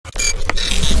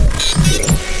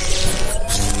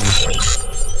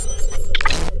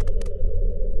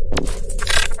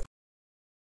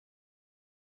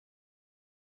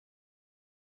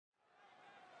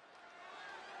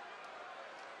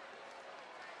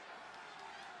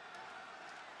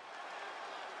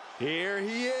Here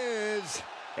he is,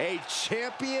 a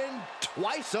champion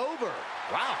twice over.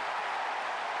 Wow.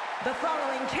 The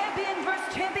following champion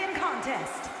versus champion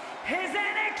contest is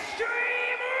an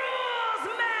Extreme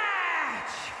Rules match!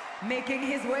 Making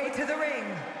his way to the ring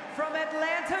from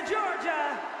Atlanta,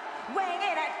 Georgia, weighing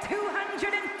in at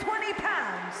 220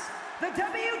 pounds, the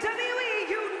WWE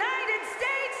United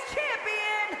States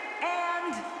Champion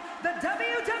and the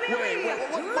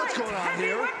WWE what's going on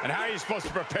here? And how are you supposed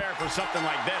to prepare for something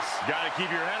like this? Got to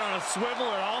keep your head on a swivel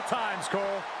at all times,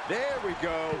 Cole. There we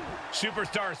go.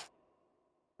 Superstars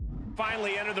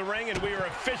finally enter the ring, and we are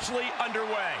officially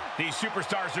underway. These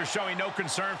superstars are showing no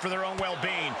concern for their own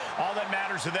well-being. All that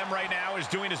matters to them right now is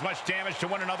doing as much damage to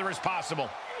one another as possible.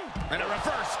 And a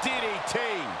reverse DDT.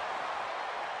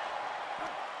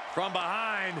 From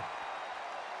behind.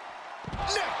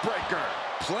 Neckbreaker.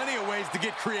 Plenty of ways to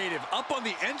get creative up on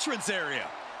the entrance area.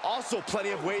 Also plenty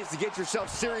of ways to get yourself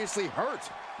seriously hurt.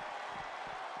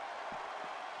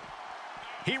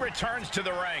 He returns to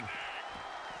the ring.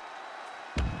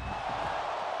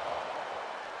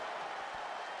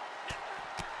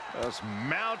 Just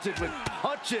mounted with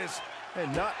punches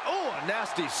and not, a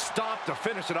nasty stop to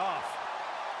finish it off.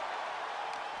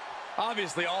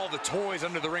 Obviously, all the toys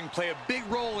under the ring play a big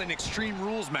role in Extreme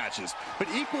Rules matches, but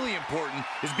equally important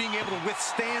is being able to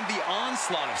withstand the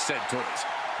onslaught of said toys.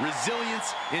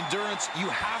 Resilience, endurance, you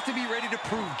have to be ready to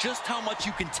prove just how much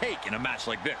you can take in a match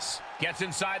like this. Gets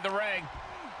inside the ring.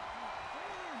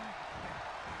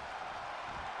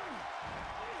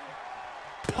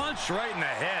 Punch right in the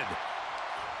head.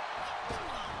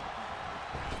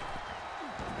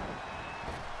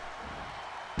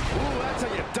 That's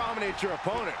how you dominate your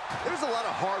opponent. There's a lot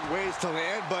of hard ways to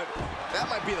land, but that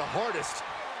might be the hardest.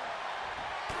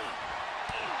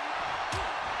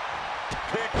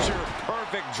 Picture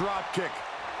perfect drop kick.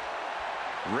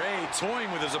 Ray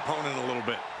toying with his opponent a little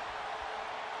bit.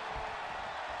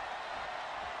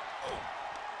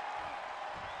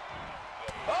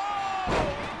 Oh,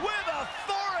 with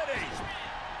authority.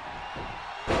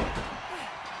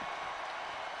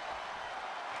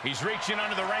 He's reaching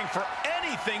under the ring for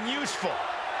anything useful.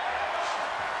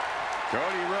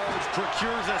 Cody Rhodes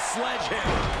procures a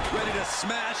sledgehammer, ready to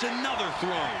smash another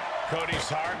throne. Cody's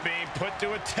heart being put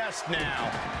to a test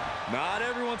now. Not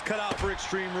everyone's cut out for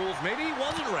Extreme Rules. Maybe he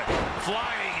wasn't ready.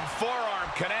 Flying forearm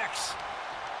connects.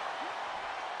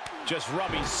 Just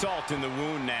rubbing salt in the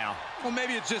wound now. Well,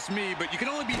 maybe it's just me, but you can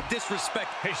only be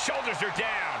disrespectful. His shoulders are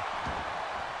down.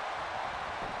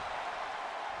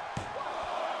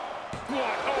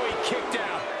 What? Oh, he kicked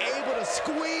out. Able to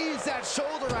squeeze that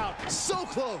shoulder out. So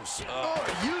close.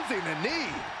 Using the knee.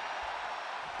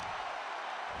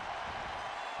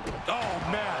 Oh,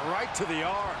 man. Right to the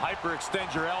arm.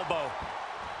 Hyperextend your elbow.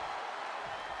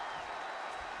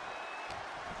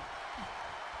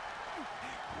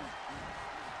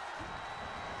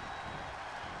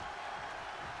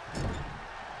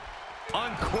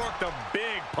 Uncorked a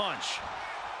big punch.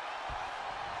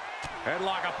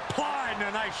 Headlock applied and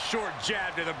a nice short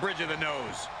jab to the bridge of the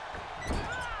nose.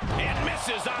 And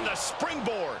misses on the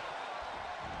springboard.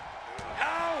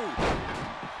 Ow!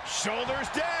 Shoulders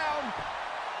down.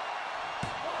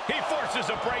 He forces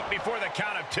a break before the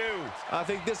count of two. I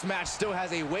think this match still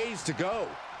has a ways to go.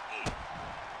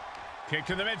 Kick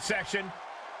to the midsection.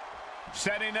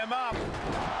 Setting them up.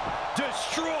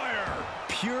 Destroyer!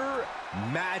 Pure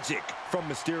magic from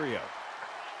Mysterio.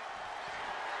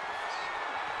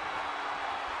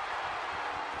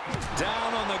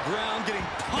 Down on the ground, getting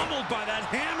pummeled by that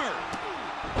hammer.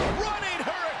 Running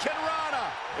Hurricane Rana.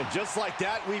 And just like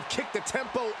that, we've kicked the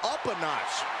tempo up a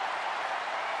notch.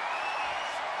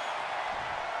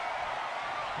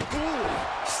 Ooh,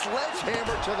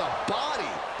 sledgehammer to the body.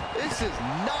 This is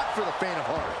not for the faint of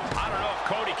heart. I don't know if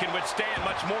Cody can withstand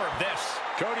much more of this.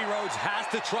 Cody Rhodes has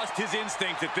to trust his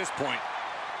instincts at this point.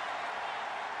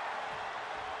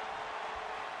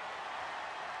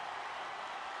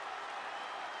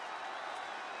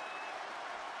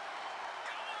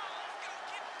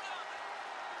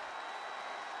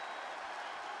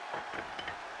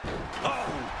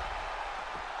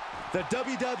 The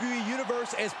WWE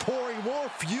Universe is pouring more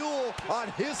fuel on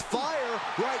his fire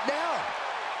right now.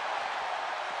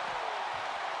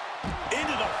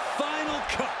 Into the final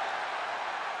cut.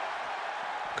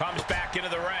 Comes back into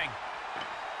the ring.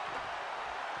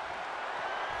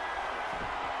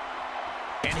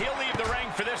 And he'll leave the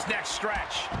ring for this next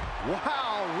stretch.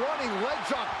 Wow, running leg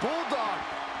drop bulldog.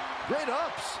 Great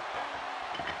ups.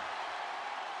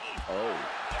 Oh.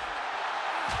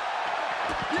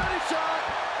 Beauty shot.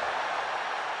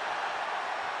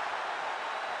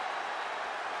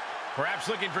 Perhaps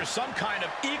looking for some kind of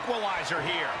equalizer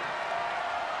here.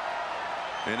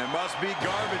 And it must be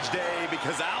garbage day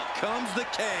because out comes the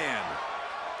can.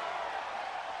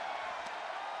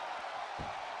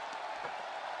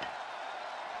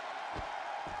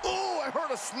 Oh, I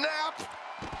heard a snap.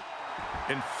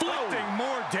 Inflicting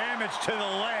more damage to the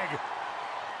leg.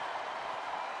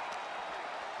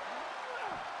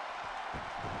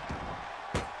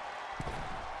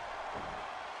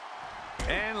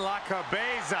 And la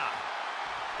cabeza.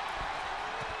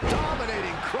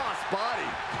 Dominating crossbody.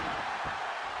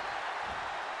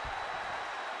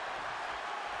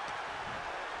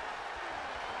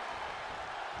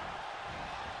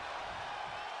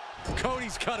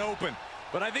 Cody's cut open,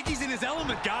 but I think he's in his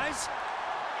element, guys.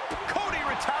 Cody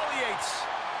retaliates.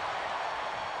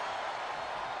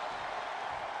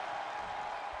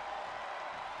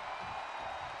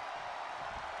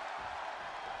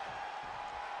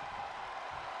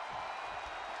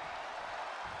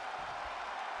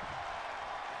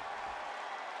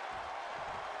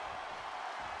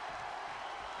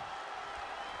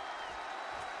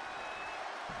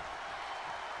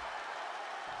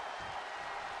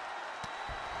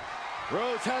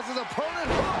 Rhodes has his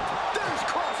opponent hooked. There's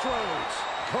Crossroads.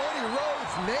 Cody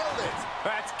Rhodes nailed it.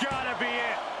 That's gotta be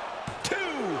it. 2.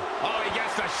 Oh, he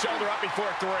gets the shoulder up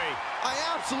before 3. I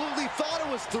absolutely thought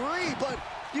it was 3, but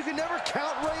you can never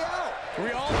count Ray out.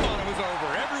 We all thought it was over.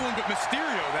 Everyone but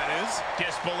Mysterio, that is.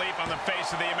 Disbelief on the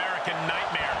face of the American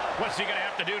Nightmare. What's he gonna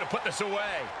have to do to put this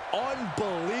away?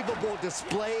 Unbelievable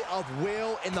display of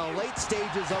will in the late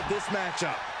stages of this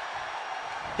matchup.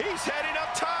 He's heading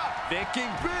up top.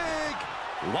 Thinking big.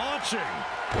 Launching.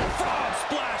 Frog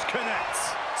splash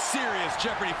connects. Serious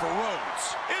jeopardy for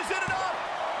Rhodes. Is it enough?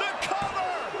 The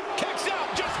cover. Kicks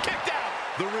out. Just kicked out.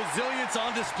 The resilience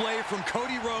on display from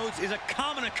Cody Rhodes is a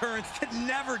common occurrence that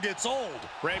never gets old.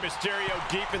 Rey Mysterio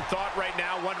deep in thought right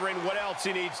now, wondering what else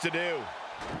he needs to do.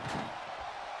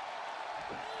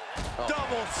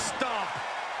 Double stomp.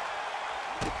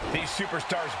 These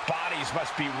superstars' bodies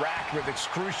must be racked with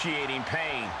excruciating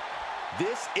pain.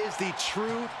 This is the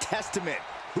true testament.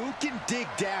 Who can dig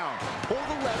down, pull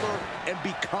the lever, and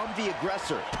become the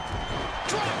aggressor?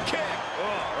 Drop kick.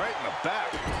 Oh, right in the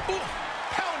back. Ooh,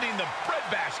 pounding the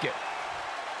breadbasket.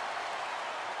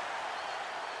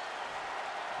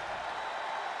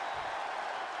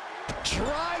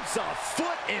 Drives a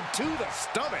foot into the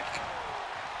stomach.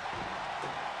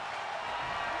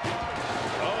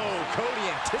 Oh, Cody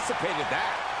anticipated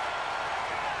that.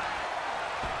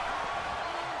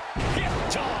 Hip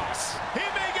toss. He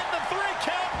may get the 3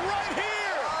 count right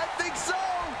here. I think so.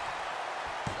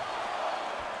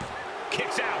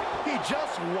 Kicks out. He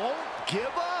just won't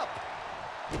give up.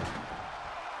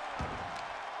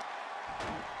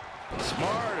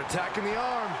 Smart attacking the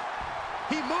arm.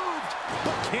 He moved,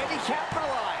 but can he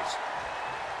capitalize?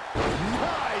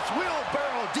 Nice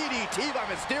wheelbarrow DDT by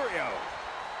Mysterio.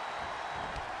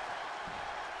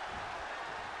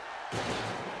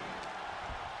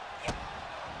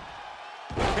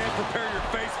 Can't prepare your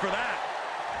face for that.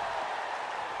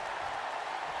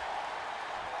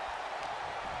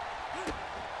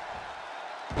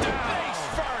 Face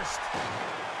first.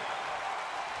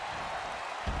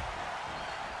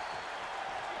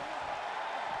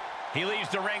 He leaves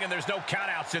the ring, and there's no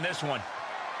countouts in this one.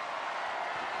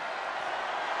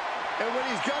 And when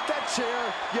he's got that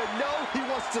chair, you know he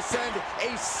wants to send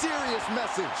a serious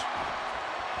message.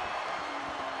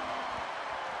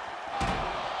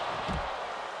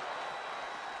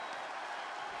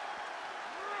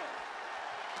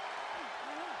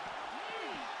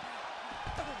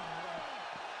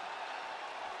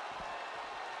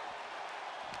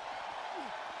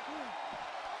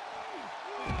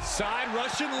 Side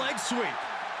Russian leg sweep.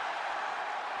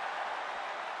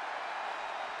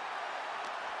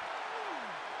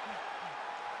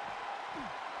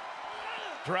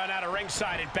 Thrown out of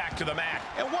ringside and back to the mat.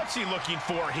 And what's he looking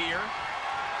for here?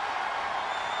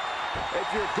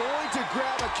 If you're going to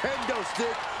grab a kendo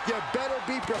stick, you better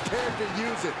be prepared to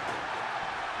use it.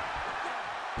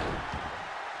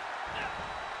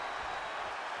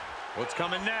 What's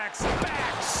coming next?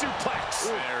 Back suplex.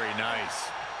 Ooh. Very nice.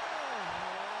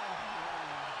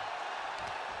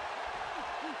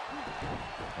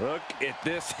 Look at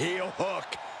this heel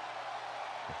hook.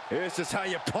 This is how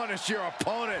you punish your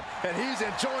opponent, and he's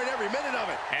enjoying every minute of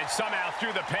it. And somehow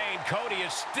through the pain, Cody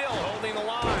is still holding the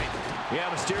line.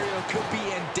 Yeah, Mysterio could be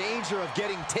in danger of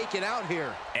getting taken out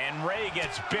here. And Rey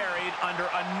gets buried under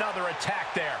another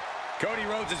attack there. Cody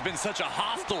Rhodes has been such a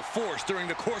hostile force during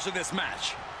the course of this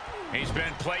match. He's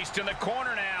been placed in the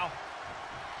corner now.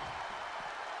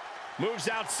 Moves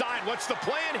outside. What's the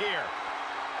plan here?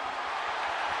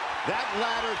 That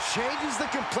ladder changes the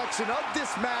complexion of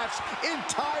this match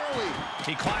entirely.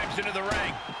 He climbs into the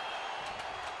ring.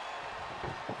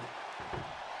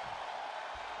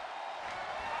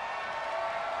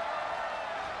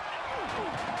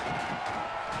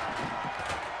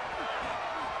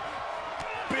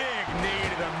 Big knee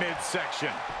to the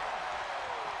midsection.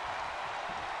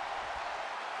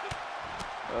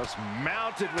 Just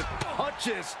mounted with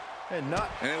punches and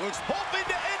it looks hoping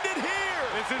to end it here.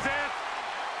 This is it.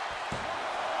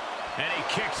 And he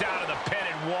kicks out of the pin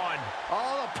and won.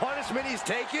 All the punishment he's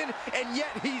taken, and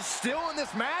yet he's still in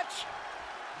this match?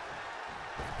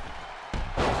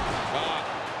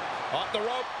 Off the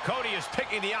rope. Cody is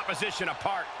picking the opposition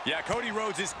apart. Yeah, Cody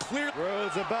Rhodes is clear.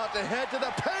 Rhodes about to head to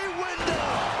the pay window.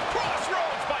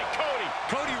 Crossroads by Cody.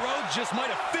 Cody Rhodes just might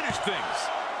have finished things.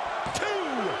 2.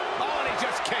 Oh, and he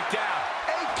just kicked out.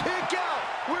 A kick out.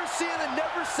 We're seeing the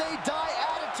never say die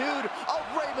attitude of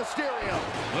Rey Mysterio.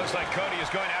 Looks like Cody is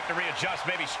going to have to readjust,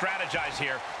 maybe strategize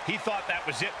here. He thought that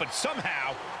was it, but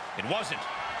somehow it wasn't.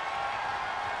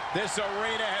 This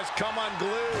arena has come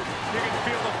unglued. You can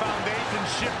feel the foundation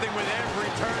shifting with every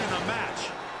turn in the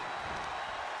match.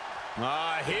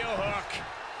 Heel hook.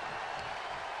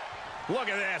 Look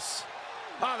at this.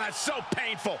 Oh, that's so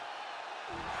painful.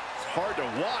 It's hard to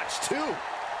watch, too.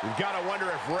 You've got to wonder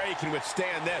if Rey can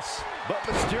withstand this. But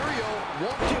Mysterio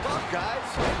won't give up, guys.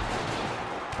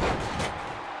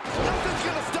 Nothing's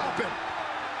gonna stop him.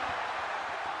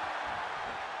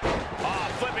 Oh,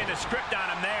 flipping the script on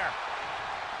him there.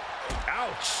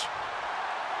 Ouch.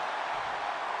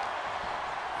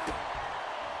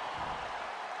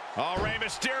 Oh, Rey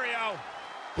Mysterio.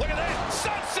 Look at that.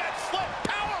 Sunset flip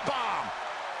powerbomb.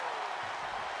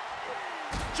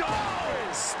 Oh,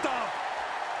 stop.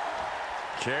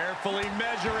 Carefully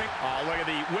measuring. Oh, look at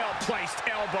the well-placed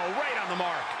elbow right on the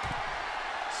mark.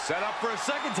 Set up for a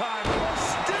second time.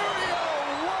 Mysterio,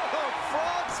 what a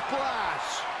frog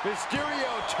splash.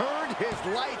 Mysterio turned his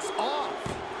lights off.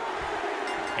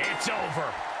 It's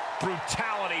over.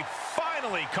 Brutality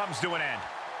finally comes to an end.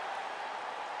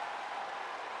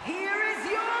 Here is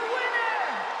your winner,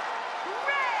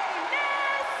 Rey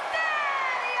Mysterio!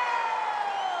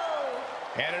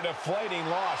 And a deflating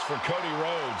loss for Cody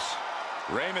Rhodes.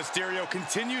 Rey Mysterio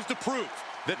continues to prove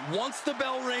that once the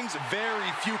bell rings,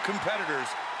 very few competitors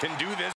can do this.